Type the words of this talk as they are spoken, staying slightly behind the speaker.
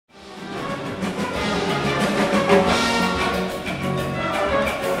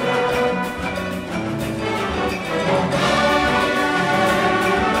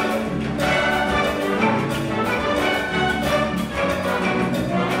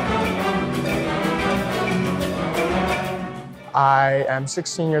I am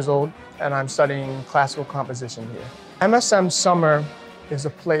 16 years old and I'm studying classical composition here. MSM Summer is a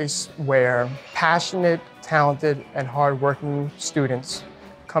place where passionate, talented, and hardworking students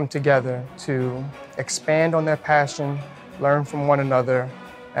come together to expand on their passion, learn from one another,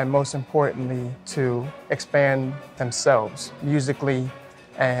 and most importantly, to expand themselves musically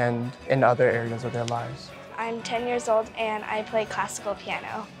and in other areas of their lives. I'm 10 years old and I play classical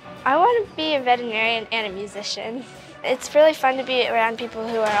piano. I want to be a veterinarian and a musician. It's really fun to be around people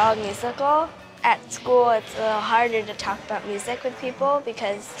who are all musical. At school, it's a little harder to talk about music with people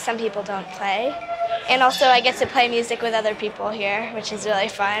because some people don't play. And also I get to play music with other people here, which is really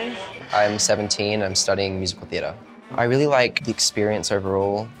fun. I'm 17, I'm studying musical theatre. I really like the experience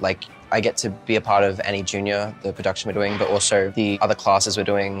overall. Like, I get to be a part of Annie Junior, the production we're doing, but also the other classes we're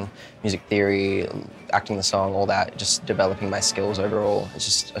doing, music theory, acting the song, all that, just developing my skills overall. It's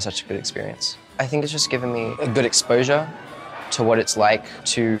just such a good experience. I think it's just given me a good exposure to what it's like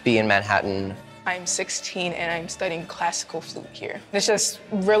to be in Manhattan. I'm 16 and I'm studying classical flute here. It's just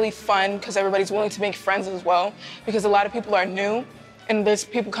really fun because everybody's willing to make friends as well, because a lot of people are new and there's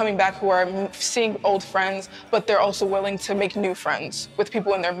people coming back who are seeing old friends, but they're also willing to make new friends with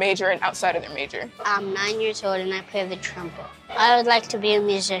people in their major and outside of their major. I'm 9 years old and I play the trumpet. I would like to be a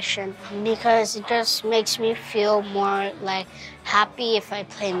musician because it just makes me feel more like happy if I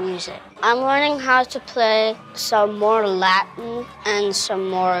play music. I'm learning how to play some more Latin and some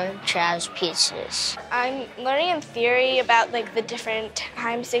more jazz pieces. I'm learning in theory about like the different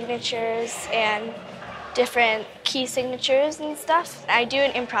time signatures and different key signatures and stuff. I do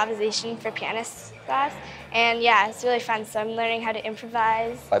an improvisation for pianist class, and yeah, it's really fun. So I'm learning how to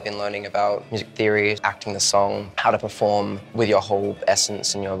improvise. I've been learning about music theory, acting the song, how to perform with your whole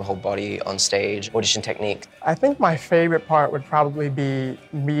essence and your whole body on stage, audition technique. I think my favorite part would probably be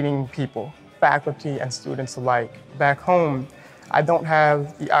meeting people, faculty and students alike. Back home, I don't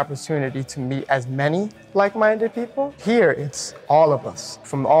have the opportunity to meet as many like-minded people. Here, it's all of us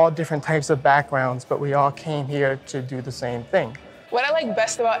from all different types of backgrounds, but we all came here to do the same thing. What I like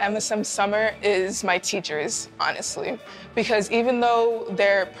best about MSM Summer is my teachers, honestly, because even though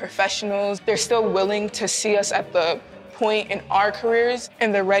they're professionals, they're still willing to see us at the point in our careers,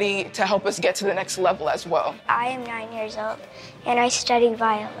 and they're ready to help us get to the next level as well. I am 9 years old and I study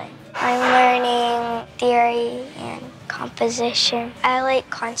violin. I'm learning theory and composition. I like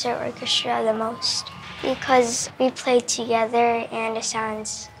concert orchestra the most because we play together and it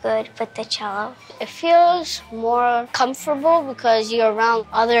sounds good with the cello. It feels more comfortable because you're around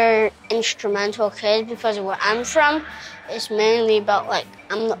other instrumental kids, because where I'm from, it's mainly about like,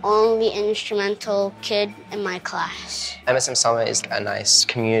 I'm the only instrumental kid in my class. MSM Summer is a nice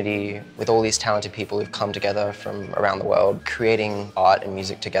community with all these talented people who've come together from around the world, creating art and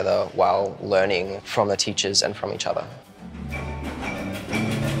music together while learning from the teachers and from each other.